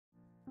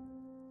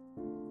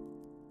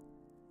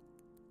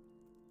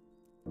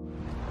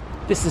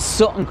This is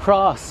Sutton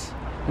Cross,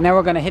 and now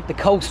we're going to hit the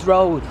coast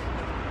road.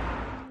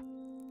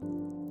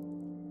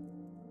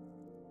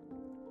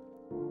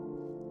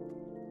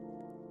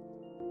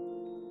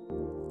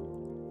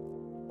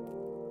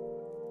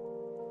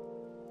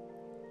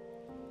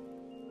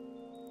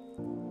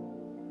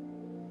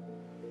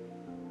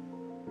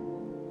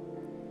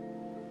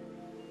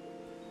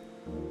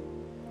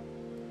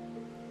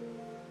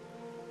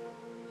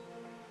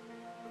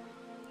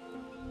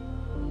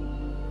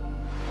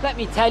 Let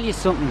me tell you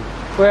something,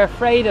 we're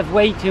afraid of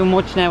way too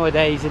much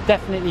nowadays. It's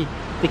definitely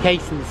the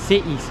case in the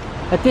cities.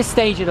 At this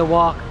stage of the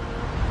walk,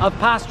 I've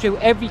passed through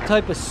every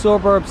type of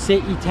suburb,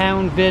 city,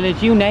 town,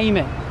 village, you name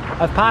it.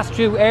 I've passed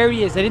through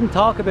areas, I didn't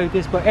talk about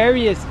this, but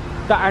areas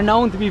that are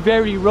known to be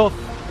very rough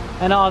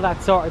and all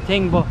that sort of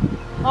thing. But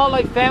all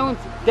I found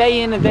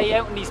day in and day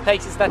out in these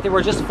places, that they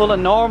were just full of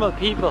normal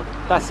people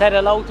that said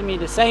hello to me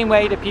the same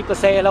way that people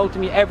say hello to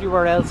me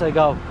everywhere else I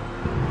go.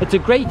 It's a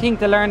great thing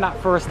to learn that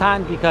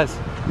firsthand, because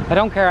I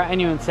don't care what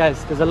anyone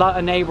says, there's a lot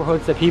of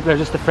neighbourhoods that people are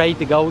just afraid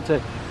to go to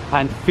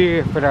and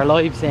fear for their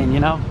lives in, you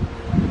know.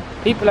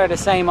 People are the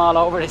same all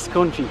over this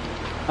country,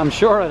 I'm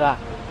sure of that.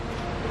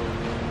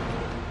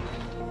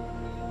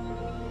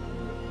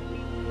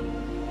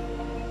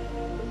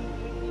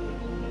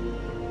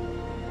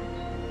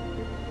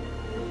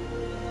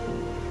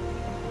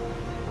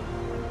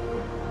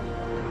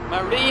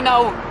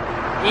 Marino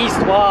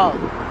East Wall.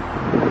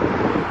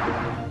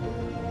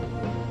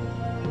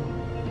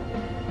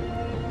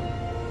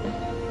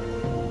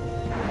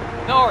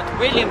 North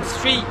William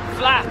Street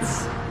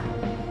Flats.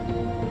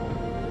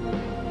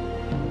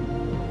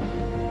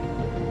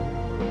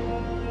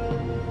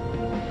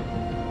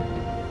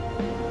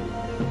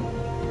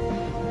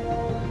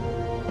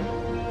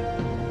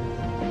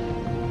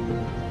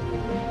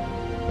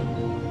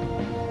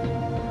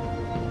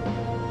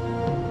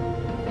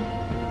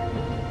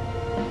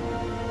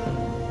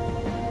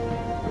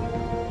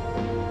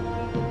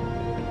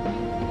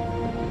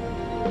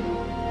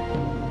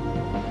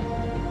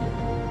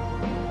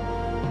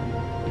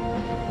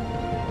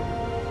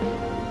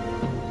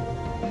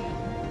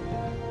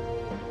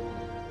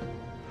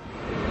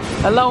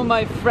 Hello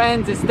my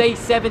friends, it's day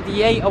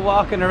 78 of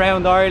walking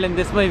around Ireland.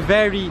 This is my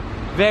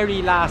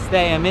very last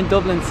day. I'm in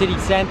Dublin city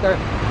centre.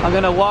 I'm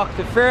going to walk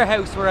to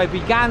Fairhouse where I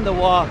began the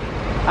walk,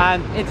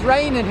 and it's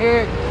raining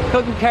here.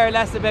 Couldn't care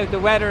less about the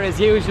weather as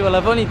usual.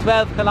 I've only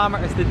 12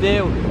 kilometres to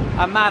do,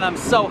 and man, I'm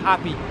so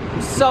happy.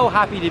 I'm so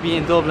happy to be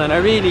in Dublin, I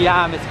really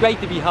am. It's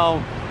great to be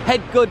home.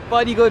 Head good,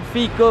 body good,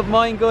 feet good,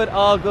 mind good,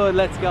 all good.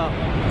 Let's go.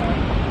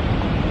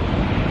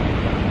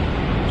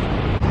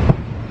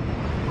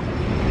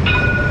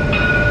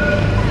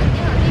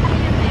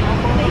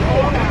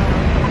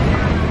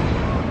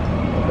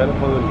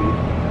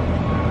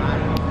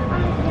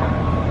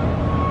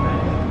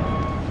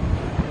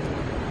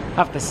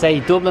 I have to say,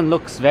 Dublin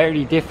looks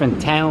very different.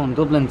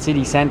 Dublin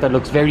city centre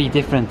looks very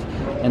different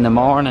in the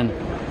morning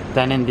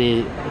than in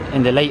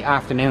the late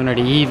afternoon or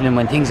the evening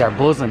when things are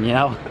buzzing, you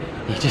know.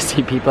 You just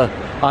see people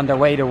on their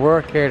way to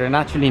work here. They're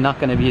naturally not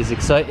going to be as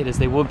excited as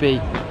they would be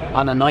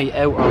on a night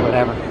out or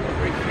whatever.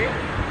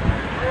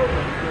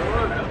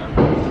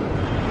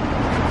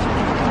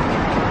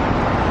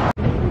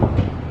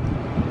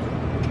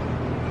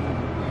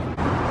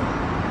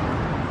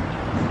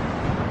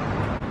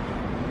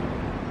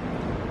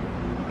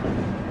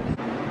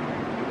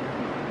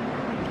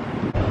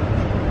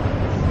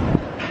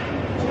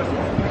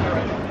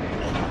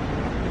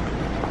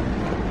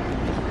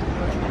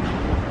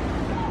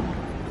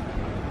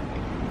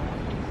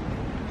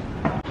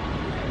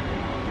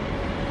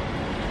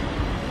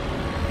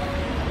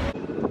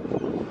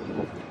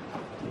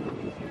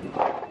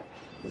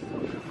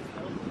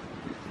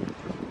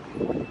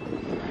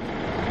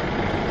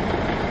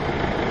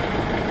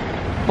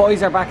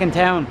 Boys are back in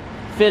town.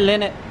 Phil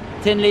Lynott,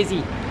 Tin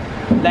Lizzy,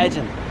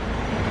 legend.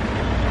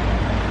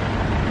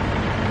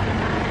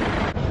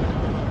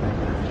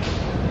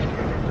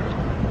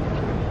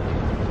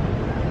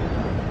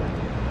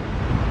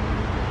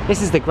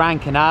 This is the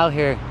Grand Canal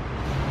here.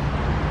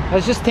 I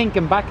was just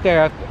thinking back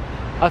there,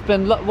 I've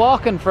been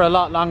walking for a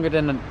lot longer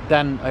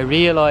than I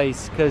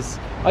realised, because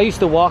I used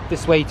to walk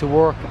this way to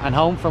work and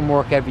home from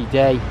work every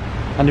day.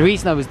 And the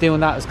reason I was doing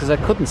that was because I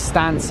couldn't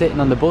stand sitting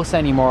on the bus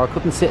anymore. I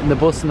couldn't sit in the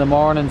bus in the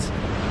mornings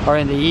or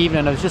in the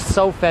evening. I was just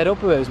so fed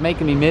up with it. It was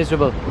making me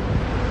miserable.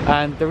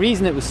 And the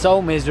reason it was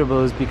so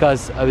miserable is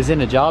because I was in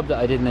a job that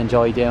I didn't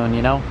enjoy doing,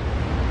 you know.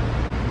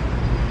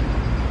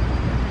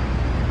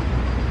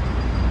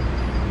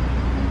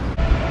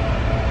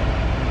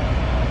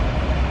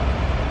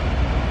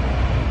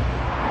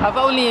 I've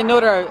only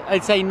another,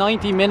 I'd say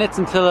 90 minutes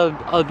until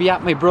I'll be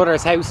at my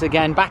brother's house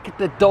again. Back at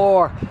the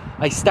door,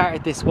 I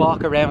started this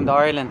walk around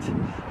Ireland,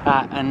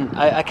 and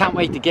I can't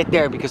wait to get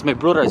there because my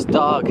brother's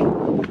dog,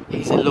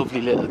 he's a lovely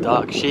little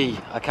dog,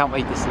 I can't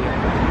wait to see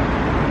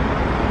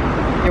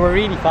her. You were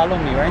really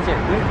following me, weren't you?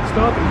 Yeah,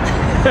 stop.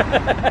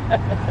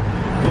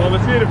 Well,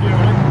 let's see it if you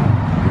want.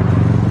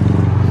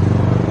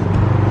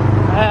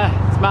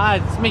 It's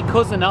mad, it's my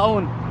cousin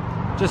Owen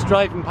just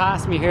driving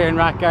past me here in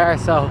Rathgar,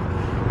 so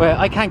Well,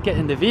 I can't get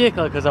in the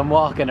vehicle because I'm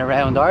walking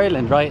around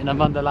Ireland, right? And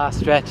I'm on the last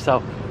stretch,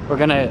 so we're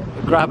gonna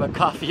grab a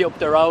coffee up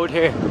the road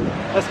here.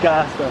 Let's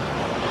gas though.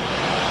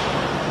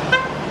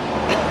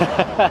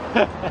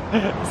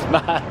 It's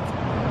mad.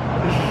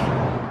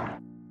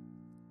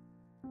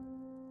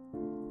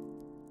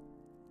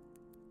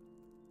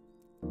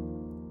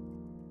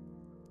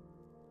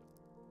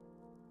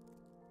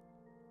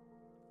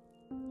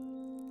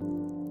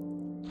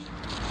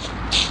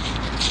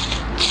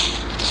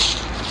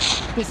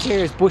 This here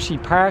is Bushy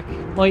Park.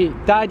 My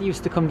dad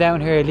used to come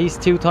down here at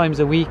least 2 times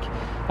a week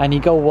and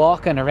he'd go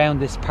walking around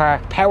this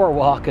park, power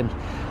walking.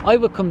 I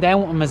would come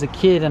down with him as a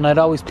kid and I'd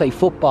always play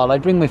football.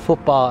 I'd bring my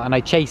football and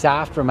I'd chase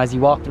after him as he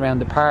walked around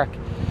the park.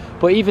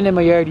 But even in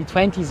my early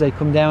 20s I'd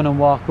come down and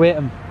walk with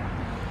him.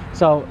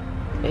 So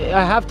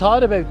I have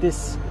thought about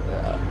this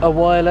a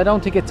while. I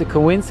don't think it's a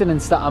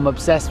coincidence that I'm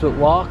obsessed with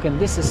walking.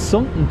 This is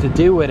something to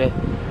do with it.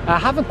 I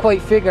haven't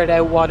quite figured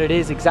out what it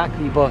is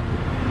exactly, but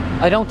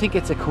I don't think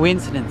it's a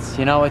coincidence,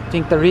 you know. I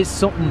think there is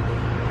something,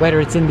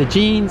 whether it's in the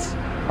genes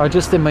or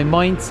just in my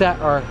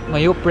mindset or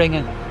my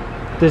upbringing.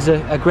 There's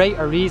a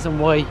greater reason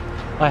why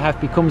I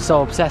have become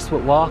so obsessed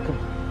with walking.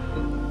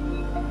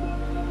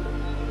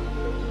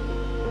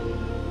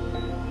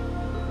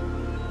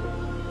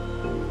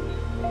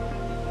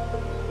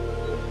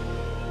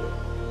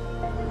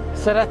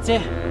 So that's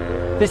it.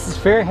 This is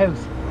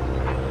Fairhouse.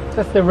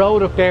 That's the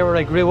road up there where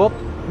I grew up,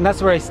 and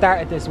that's where I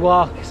started this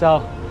walk.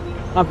 So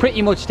I'm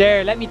pretty much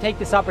there. Let me take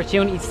this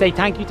opportunity to say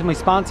thank you to my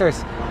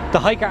sponsors, the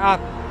Hiker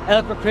app,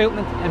 Elk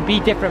Recruitment and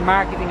Be Different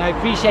Marketing. I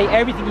appreciate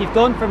everything you've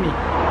done for me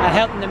and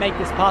helping to make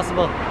this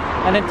possible.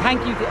 And then thank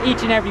you to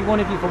each and every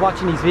one of you for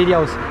watching these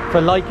videos,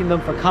 for liking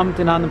them, for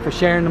commenting on them, for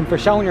sharing them, for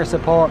showing your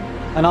support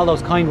and all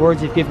those kind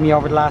words you've given me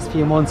over the last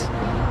few months.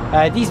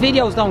 These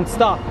videos don't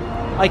stop.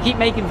 I keep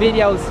making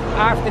videos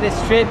after this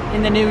trip,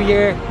 in the new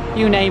year,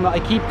 you name it, I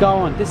keep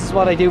going. This is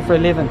what I do for a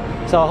living.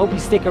 So I hope you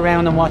stick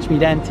around and watch me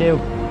then too.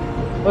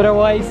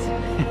 Otherwise,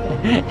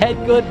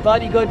 head good,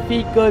 body good,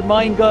 feet good,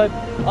 mind good,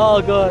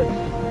 all good.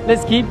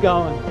 Let's keep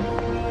going.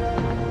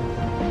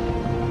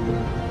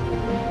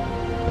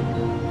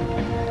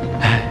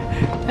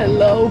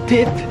 Hello,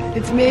 Pip.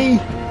 It's me.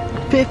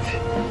 Pip.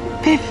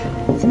 Pip.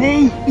 It's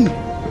me.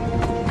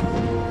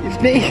 It's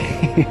me.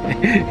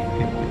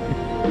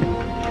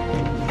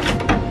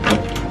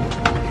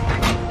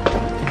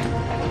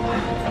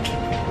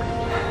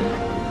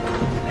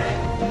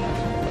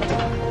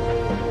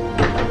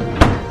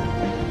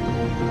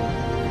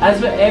 As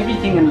with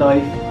everything in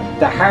life,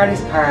 the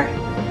hardest part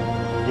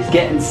is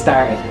getting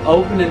started.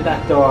 Opening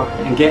that door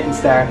and getting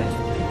started.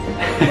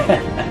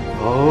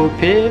 Oh,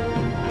 Pip,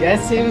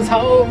 guess who's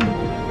home?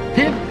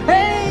 Pip,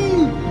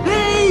 hey!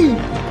 Hey!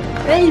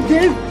 Hey,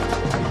 Pip!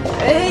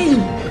 Hey!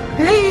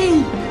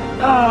 Hey!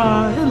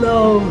 Ah,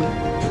 hello!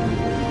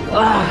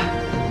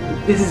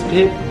 Ah, this is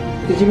Pip.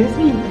 Did you miss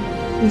me?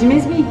 Did you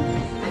miss me?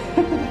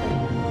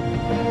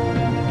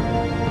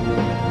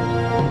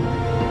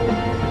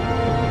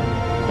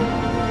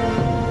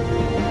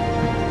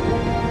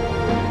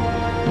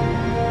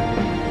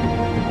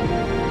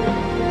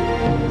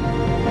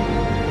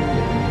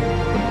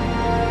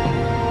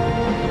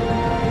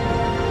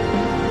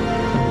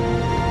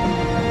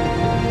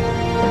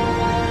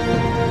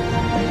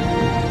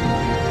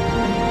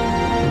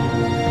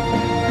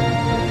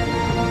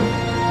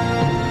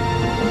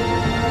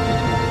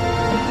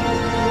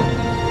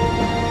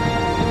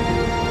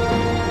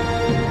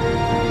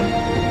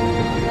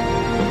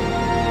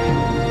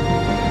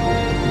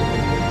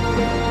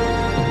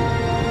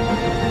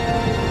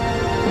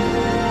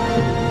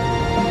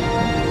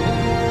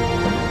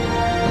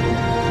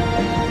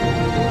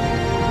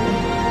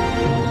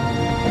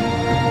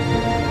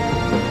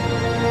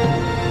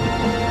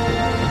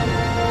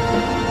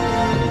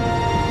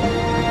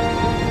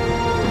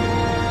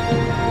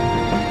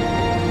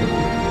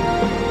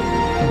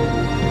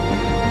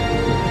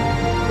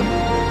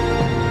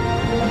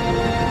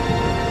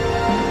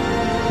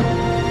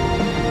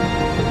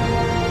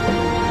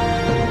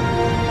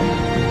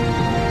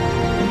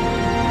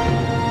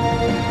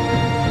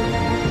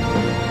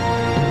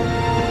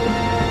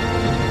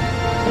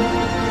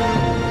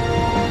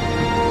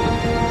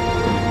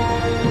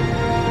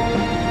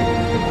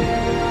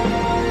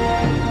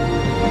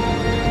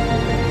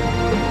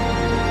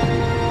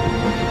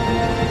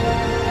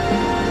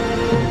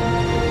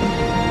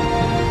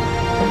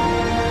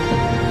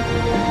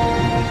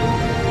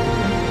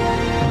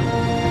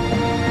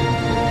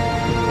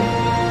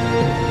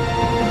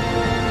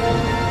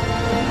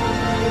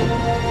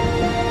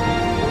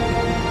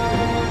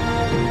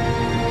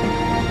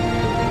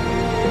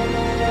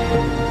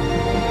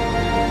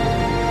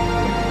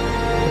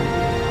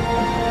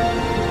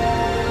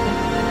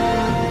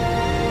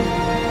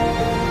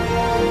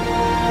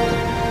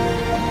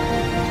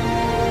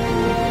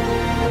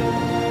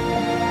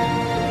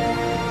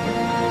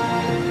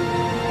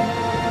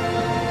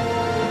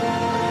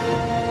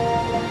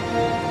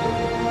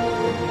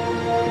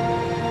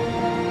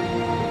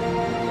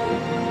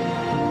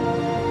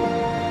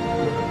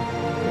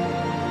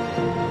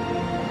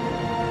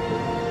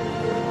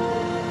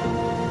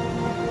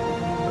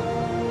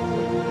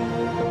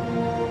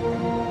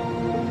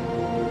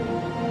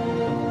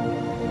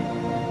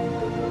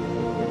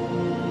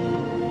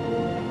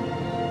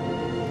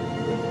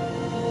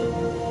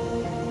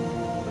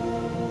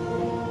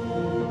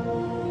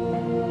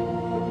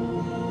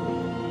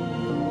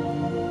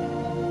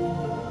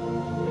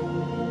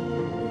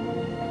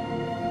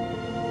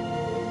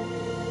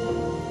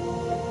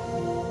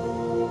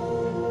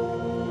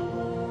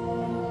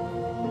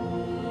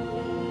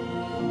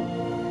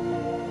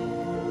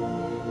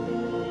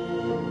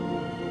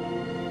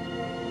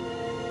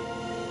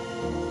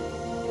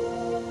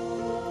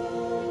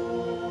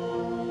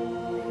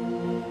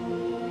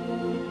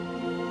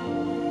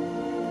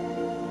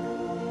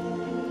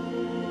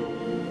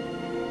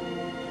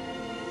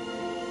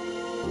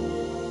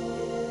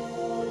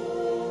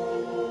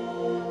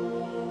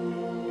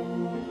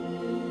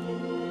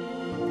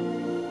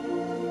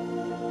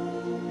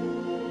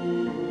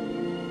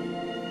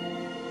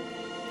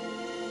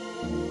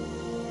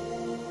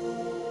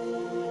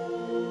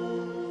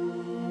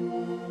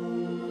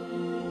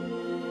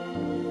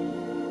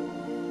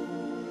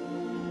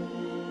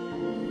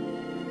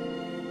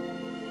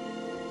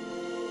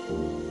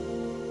 you.